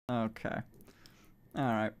Okay.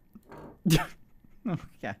 Alright.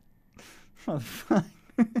 Okay. What the fuck?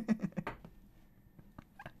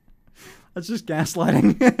 That's just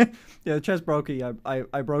gaslighting. Yeah, the chair's brokey.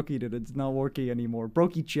 I brokeyed it. It's not worky anymore.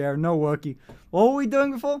 Brokey chair, no worky. What were we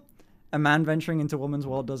doing before? A man venturing into a woman's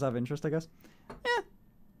world does have interest, I guess. Yeah.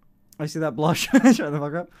 I see that blush. Shut the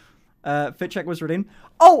fuck up. Fit check was redeemed.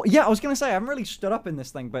 Oh, yeah, I was gonna say, I haven't really stood up in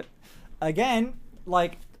this thing, but again,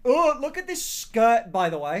 like, oh, look at this skirt, by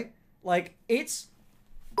the way. Like, it's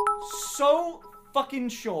so fucking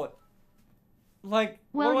short. Like,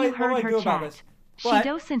 well, what you do heard I her do about chat. this? She What?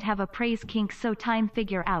 doesn't have a praise kink, so time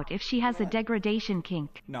figure out if she has a degradation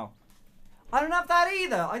kink. No. I don't have that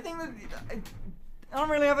either. I think that I don't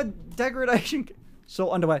really have a degradation.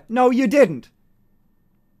 So underwear. No, you didn't.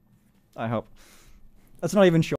 I hope. That's not even sure.